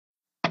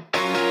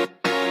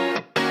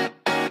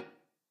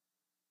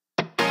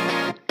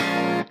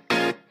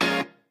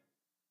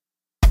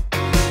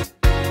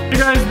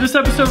guys, this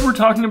episode we're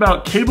talking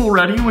about Cable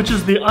Ready, which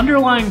is the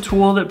underlying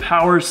tool that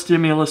powers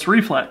Stimulus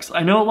Reflex.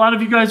 I know a lot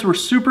of you guys were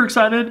super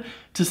excited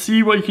to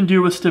see what you can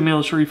do with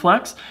Stimulus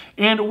Reflex.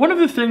 And one of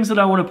the things that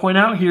I want to point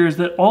out here is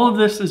that all of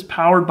this is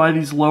powered by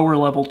these lower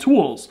level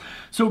tools.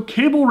 So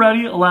Cable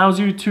Ready allows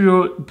you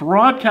to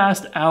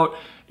broadcast out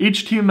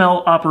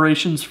HTML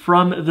operations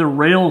from the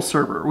Rails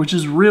server, which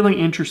is really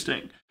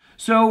interesting.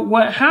 So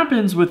what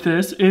happens with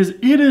this is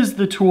it is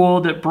the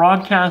tool that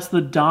broadcasts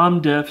the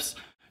DOM diffs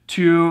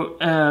to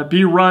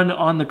be run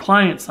on the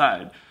client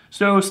side.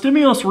 So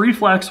Stimulus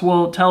Reflex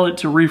will tell it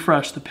to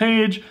refresh the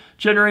page,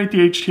 generate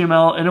the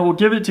HTML, and it will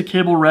give it to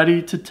Cable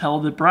Ready to tell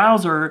the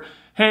browser,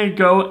 hey,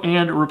 go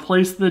and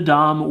replace the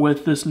DOM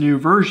with this new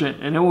version.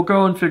 And it will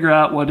go and figure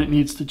out what it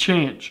needs to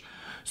change.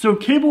 So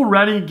Cable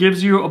Ready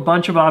gives you a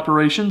bunch of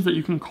operations that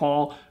you can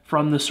call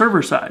from the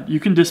server side. You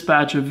can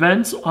dispatch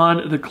events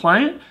on the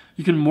client.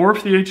 You can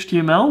morph the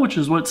HTML, which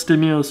is what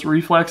Stimulus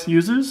Reflex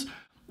uses.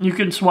 You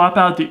can swap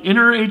out the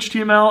inner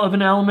HTML of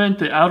an element,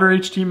 the outer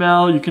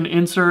HTML. You can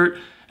insert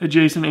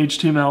adjacent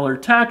HTML or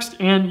text,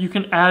 and you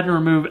can add and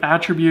remove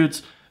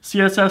attributes,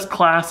 CSS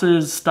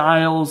classes,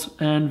 styles,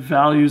 and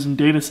values and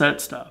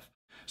dataset stuff.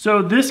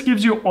 So this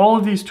gives you all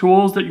of these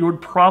tools that you would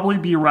probably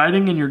be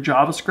writing in your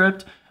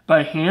JavaScript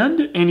by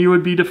hand, and you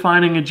would be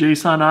defining a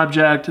JSON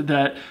object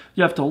that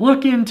you have to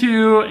look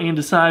into and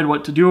decide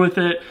what to do with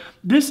it.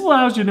 This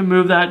allows you to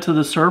move that to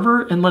the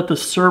server and let the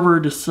server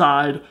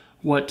decide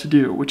what to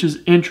do, which is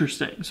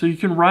interesting. So you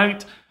can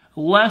write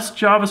less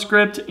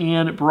JavaScript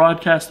and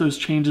broadcast those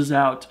changes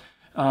out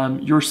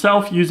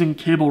yourself using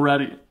Cable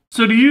Ready.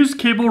 So to use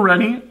Cable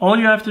Ready, all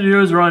you have to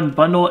do is run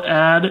bundle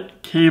add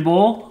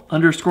cable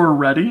underscore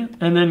ready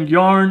and then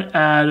yarn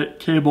add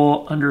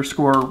cable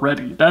underscore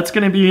ready. That's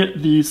going to be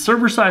the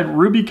server-side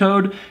Ruby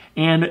code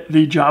and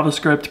the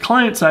JavaScript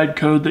client-side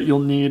code that you'll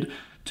need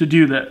to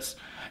do this.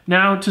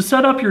 Now, to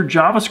set up your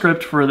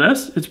JavaScript for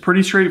this, it's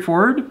pretty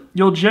straightforward.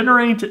 You'll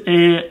generate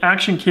an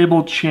action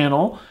cable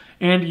channel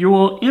and you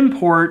will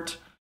import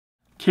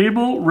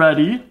Cable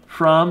Ready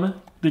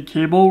from the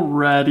Cable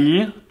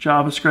Ready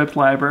JavaScript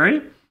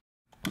library.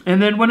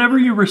 And then whenever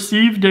you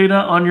receive data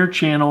on your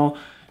channel,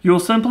 you'll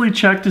simply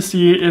check to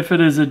see if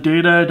it is a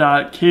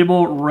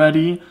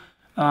data.cableReady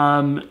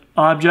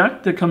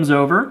object that comes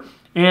over.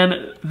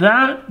 And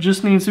that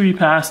just needs to be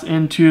passed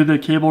into the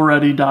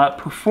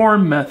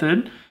CableReady.perform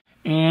method,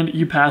 and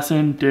you pass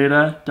in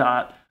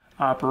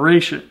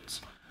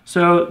data.operations.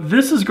 So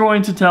this is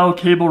going to tell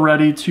Cable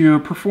Ready to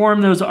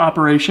perform those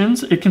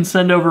operations. It can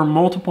send over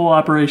multiple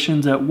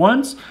operations at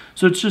once.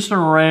 So it's just an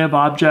array of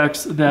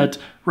objects that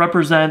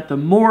represent the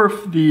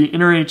morph, the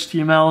inner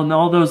HTML, and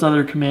all those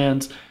other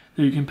commands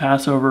that you can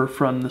pass over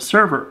from the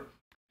server.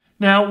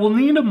 Now we'll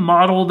need a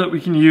model that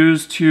we can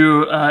use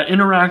to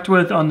interact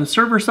with on the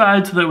server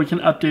side so that we can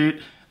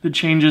update the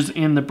changes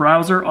in the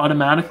browser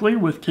automatically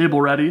with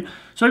Cable Ready.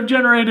 So I've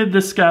generated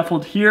this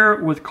scaffold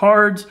here with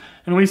cards,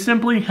 and we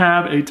simply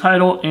have a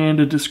title and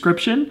a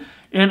description.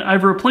 And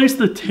I've replaced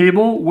the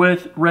table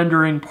with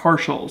rendering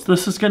partials.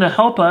 This is going to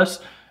help us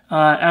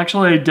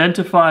actually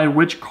identify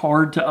which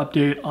card to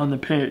update on the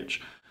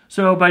page.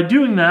 So by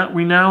doing that,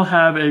 we now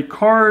have a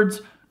card.html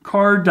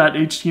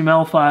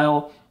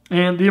file.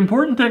 And the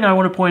important thing I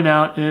want to point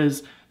out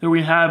is that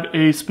we have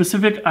a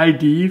specific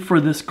ID for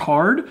this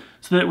card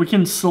so that we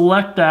can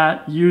select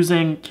that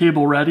using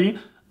Cable Ready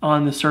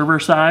on the server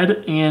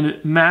side and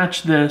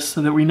match this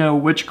so that we know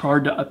which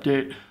card to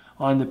update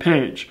on the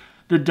page.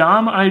 The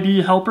DOM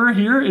ID helper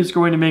here is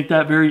going to make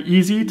that very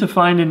easy to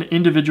find an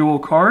individual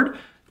card.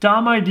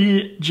 DOM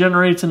ID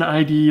generates an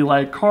ID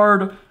like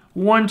card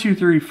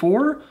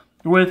 1234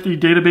 with the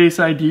database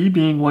ID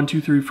being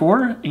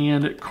 1234,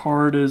 and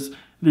card is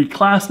the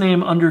class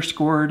name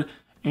underscored,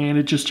 and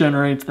it just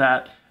generates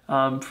that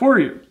for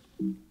you.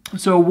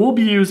 So we'll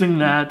be using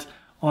that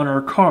on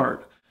our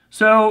card.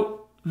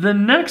 So the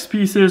next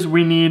piece is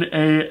we need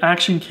a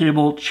action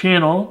cable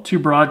channel to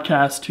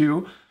broadcast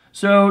to.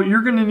 So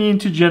you're going to need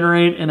to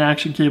generate an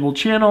action cable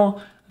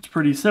channel. It's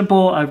pretty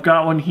simple. I've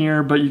got one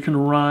here, but you can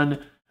run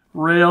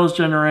Rails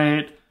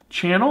generate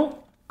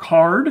channel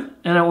card,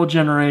 and it will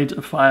generate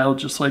a file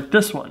just like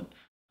this one.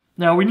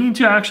 Now we need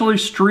to actually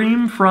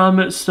stream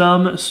from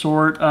some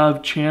sort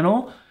of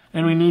channel,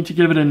 and we need to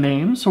give it a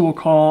name. So we'll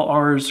call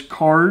ours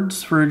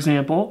cards, for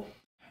example.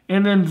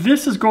 And then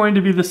this is going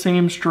to be the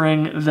same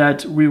string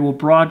that we will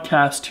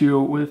broadcast to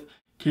with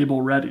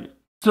Cable Ready.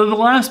 So the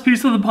last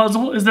piece of the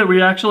puzzle is that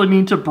we actually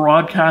need to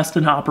broadcast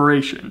an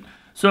operation.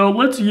 So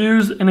let's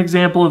use an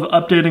example of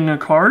updating a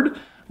card.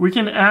 We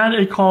can add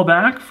a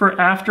callback for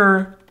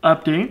after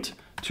update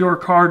to our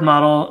card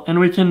model, and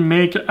we can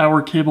make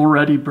our Cable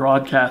Ready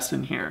broadcast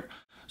in here.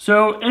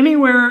 So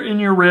anywhere in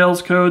your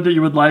Rails code that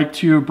you would like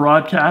to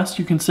broadcast,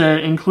 you can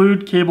say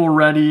include Cable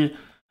Ready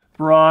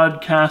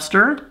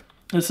broadcaster.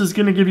 This is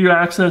going to give you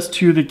access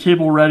to the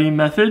Cable Ready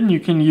method, and you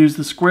can use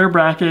the square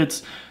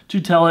brackets to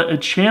tell it a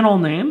channel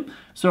name.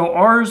 So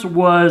ours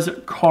was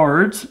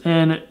cards,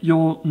 and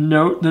you'll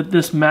note that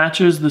this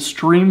matches the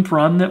stream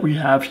from that we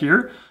have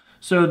here.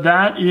 So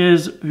that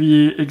is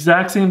the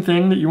exact same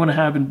thing that you want to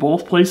have in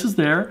both places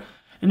there.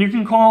 And you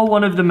can call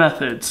one of the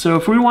methods. So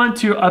if we want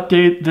to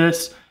update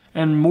this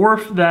and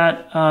morph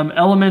that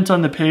element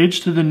on the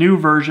page to the new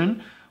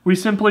version, we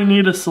simply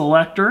need a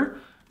selector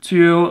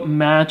to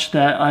match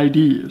that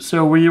ID.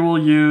 So we will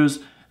use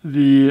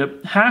the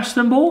hash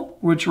symbol,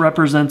 which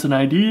represents an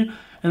ID,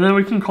 and then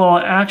we can call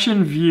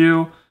action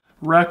view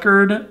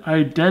record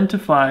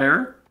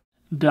identifier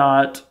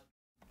dot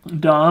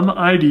DOM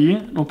ID.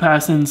 We'll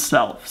pass in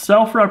self.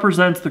 Self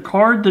represents the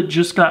card that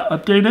just got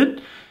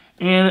updated,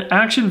 and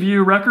action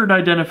view record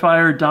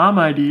identifier DOM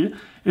ID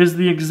is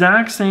the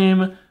exact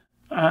same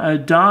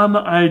DOM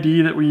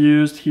ID that we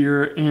used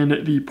here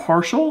in the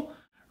partial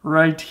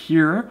right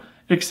here,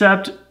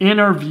 except in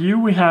our view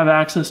we have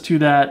access to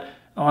that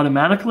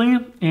automatically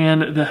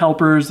and the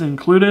helpers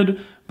included,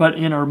 but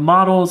in our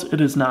models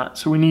it is not.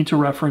 So we need to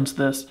reference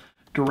this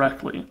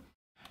directly.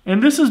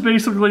 And this is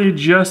basically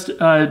just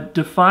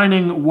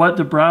defining what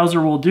the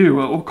browser will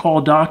do. It will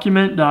call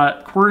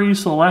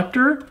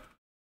document.querySelector,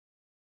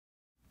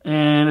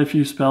 and if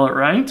you spell it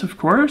right, of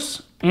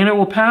course, and it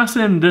will pass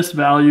in this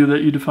value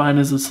that you define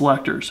as a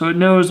selector. So it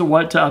knows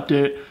what to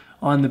update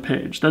on the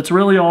page. That's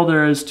really all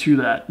there is to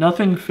that.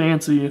 Nothing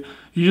fancy.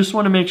 You just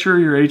want to make sure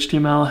your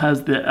HTML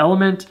has the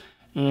element,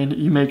 and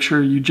you make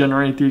sure you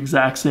generate the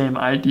exact same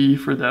ID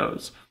for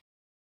those.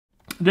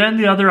 Then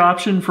the other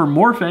option for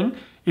morphing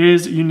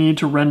is you need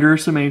to render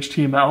some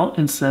HTML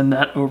and send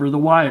that over the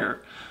wire.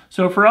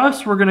 So for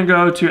us, we're going to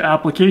go to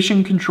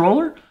application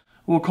controller.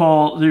 We'll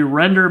call the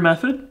render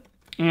method,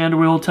 and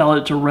we'll tell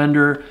it to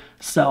render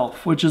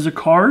self, which is a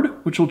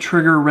card, which will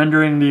trigger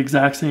rendering the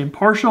exact same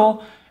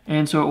partial.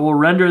 And so it will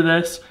render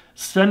this,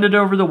 send it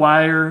over the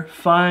wire,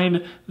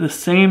 find the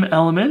same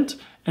element,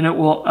 and it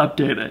will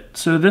update it.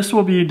 So this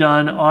will be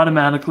done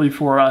automatically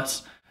for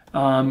us.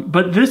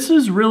 But this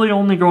is really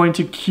only going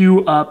to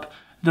queue up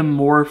the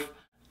morph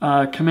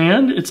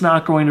command. It's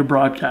not going to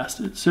broadcast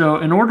it. So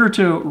in order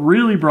to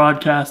really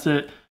broadcast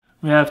it,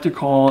 we have to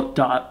call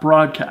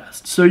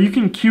 .broadcast. So you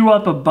can queue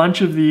up a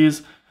bunch of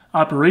these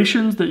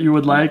operations that you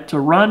would like to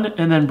run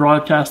and then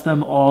broadcast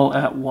them all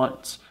at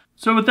once.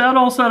 So with that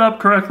all set up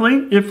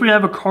correctly, if we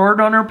have a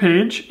card on our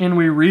page and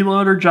we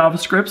reload our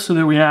JavaScript so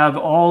that we have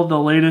all the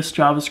latest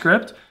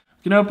JavaScript,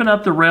 we can open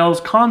up the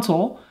Rails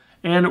console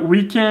and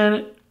we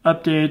can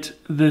update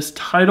this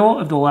title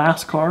of the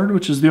last card,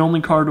 which is the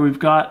only card we've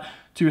got,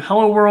 to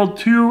Hello World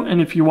 2, and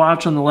if you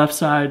watch on the left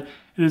side,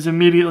 it is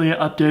immediately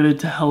updated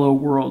to Hello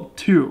World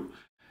 2.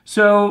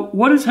 So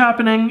what is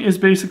happening is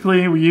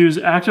basically we use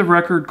active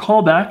record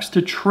callbacks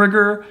to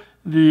trigger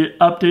the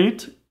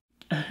update.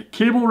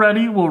 Cable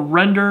Ready will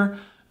render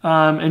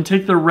and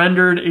take the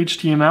rendered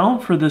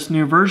HTML for this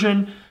new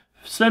version,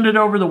 send it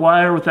over the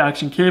wire with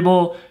Action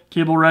Cable.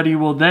 Cable Ready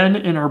will then,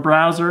 in our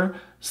browser,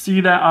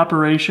 see that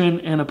operation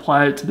and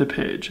apply it to the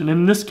page. And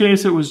in this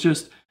case, it was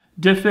just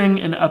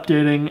diffing and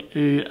updating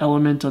an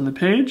element on the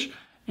page,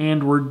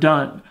 and we're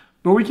done.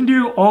 But we can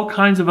do all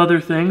kinds of other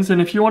things, and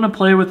if you want to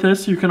play with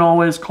this, you can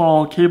always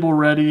call Cable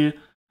Ready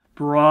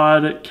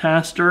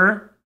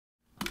Broadcaster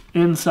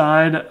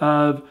inside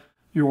of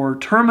your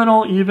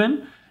terminal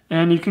even,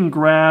 and you can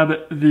grab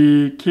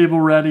the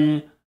Cable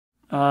Ready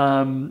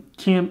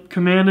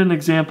command and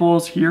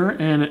examples here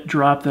and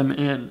drop them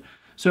in.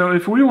 So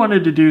if we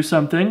wanted to do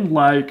something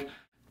like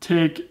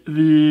take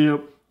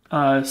the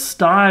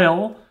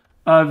style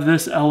of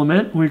this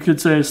element, we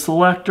could say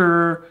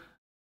selector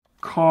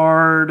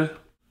card,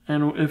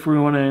 and if we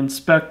want to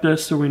inspect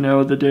this so we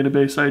know the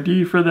database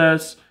ID for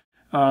this,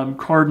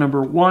 card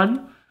number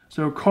 1.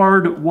 So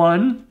card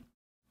 1,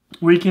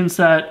 we can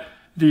set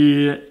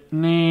the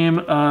name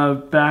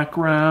of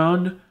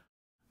background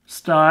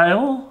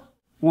style.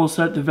 We'll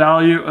set the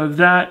value of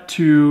that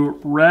to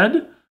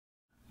red.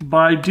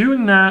 By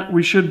doing that,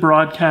 we should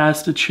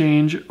broadcast a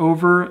change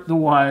over the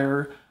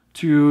wire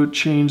to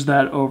change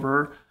that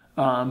over.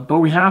 But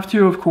we have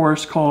to, of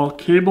course, call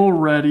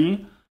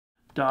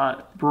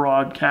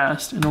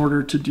cableready.broadcast in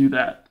order to do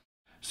that.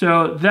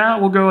 So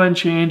that will go and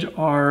change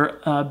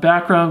our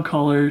background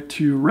color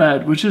to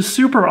red, which is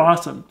super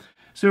awesome.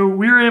 So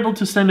we're able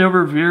to send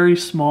over very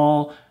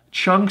small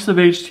chunks of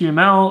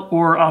HTML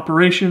or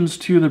operations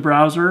to the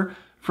browser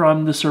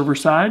from the server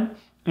side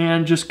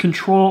and just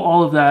control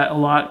all of that a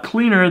lot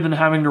cleaner than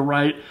having to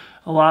write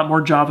a lot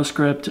more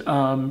JavaScript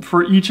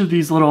for each of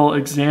these little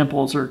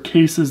examples or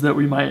cases that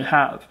we might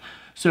have.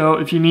 So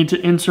if you need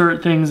to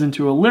insert things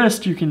into a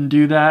list, you can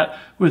do that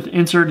with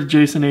insert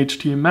JSON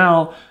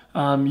HTML.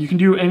 You can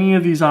do any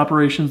of these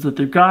operations that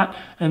they've got,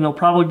 and they'll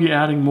probably be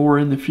adding more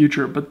in the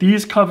future. But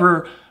these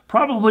cover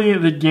probably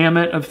the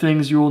gamut of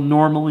things you will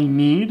normally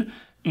need.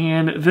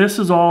 And this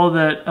is all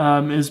that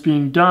is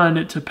being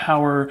done to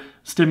power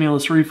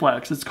Stimulus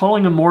Reflex. It's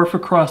calling a morph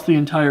across the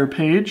entire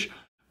page,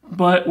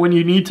 but when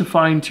you need to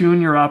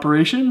fine-tune your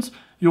operations,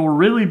 you'll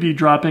really be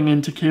dropping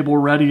into Cable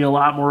Ready a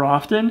lot more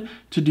often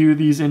to do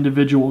these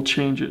individual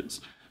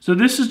changes. So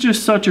this is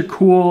just such a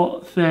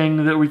cool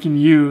thing that we can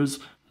use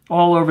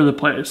all over the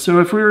place. So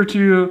if we were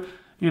to,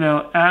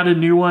 add a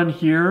new one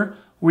here,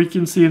 we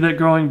can see that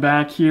going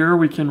back here,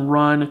 we can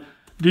run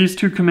these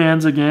two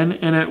commands again,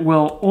 and it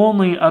will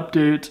only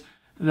update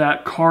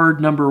that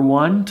card number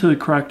 1 to the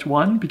correct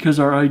one because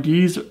our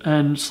IDs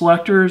and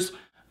selectors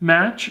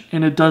match,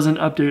 and it doesn't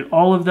update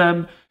all of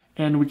them,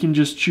 and we can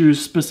just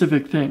choose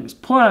specific things.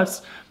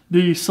 Plus,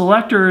 the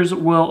selectors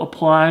will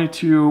apply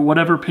to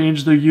whatever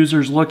page the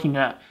user's looking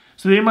at.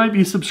 So they might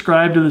be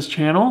subscribed to this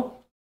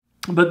channel,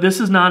 but this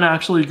is not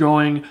actually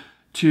going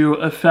to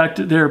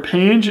affect their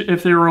page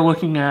if they were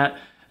looking at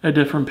a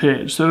different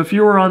page. So if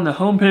you were on the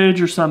home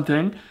page or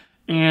something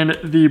and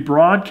the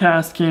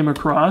broadcast came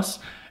across,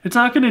 it's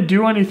not going to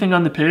do anything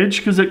on the page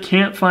because it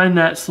can't find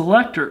that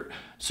selector.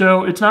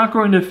 So it's not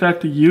going to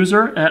affect the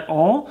user at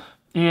all,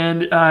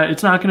 and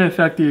it's not going to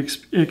affect the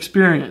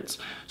experience.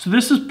 So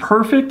this is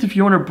perfect if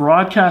you want to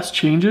broadcast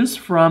changes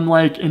from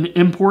like an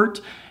import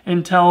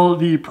and tell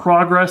the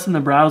progress in the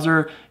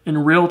browser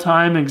in real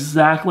time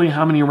exactly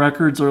how many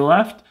records are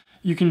left.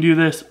 You can do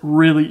this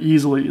really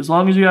easily. As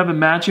long as you have a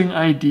matching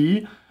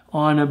ID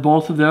on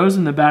both of those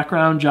in the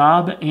background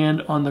job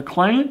and on the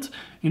client,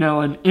 you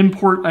know, an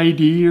import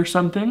ID or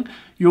something,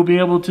 you'll be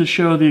able to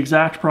show the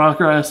exact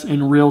progress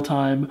in real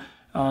time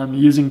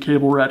using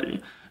Cable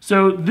Ready.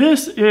 So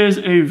this is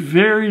a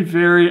very,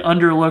 very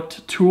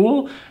underlooked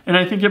tool, and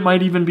I think it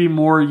might even be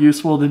more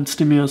useful than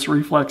Stimulus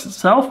Reflex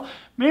itself.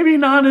 Maybe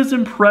not as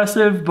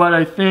impressive, but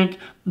I think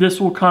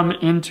this will come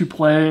into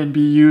play and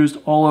be used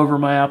all over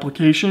my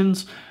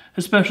applications,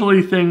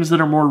 especially things that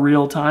are more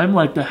real time,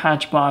 like the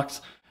Hatchbox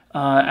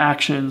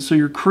actions. So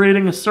you're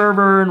creating a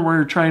server and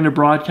we're trying to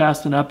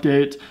broadcast an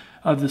update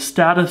of the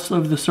status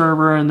of the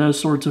server and those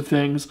sorts of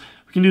things.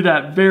 We can do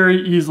that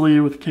very easily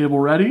with Cable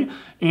Ready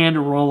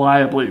and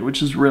reliably,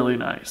 which is really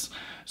nice.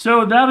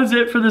 So that is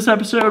it for this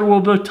episode. We'll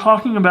be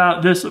talking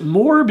about this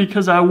more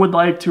because I would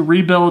like to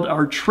rebuild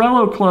our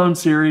Trello clone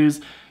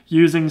series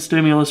using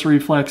Stimulus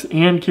Reflex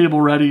and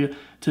Cable Ready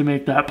to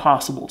make that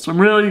possible. So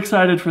I'm really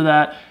excited for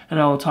that, and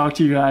I will talk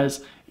to you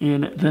guys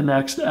in the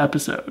next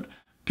episode.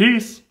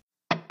 Peace.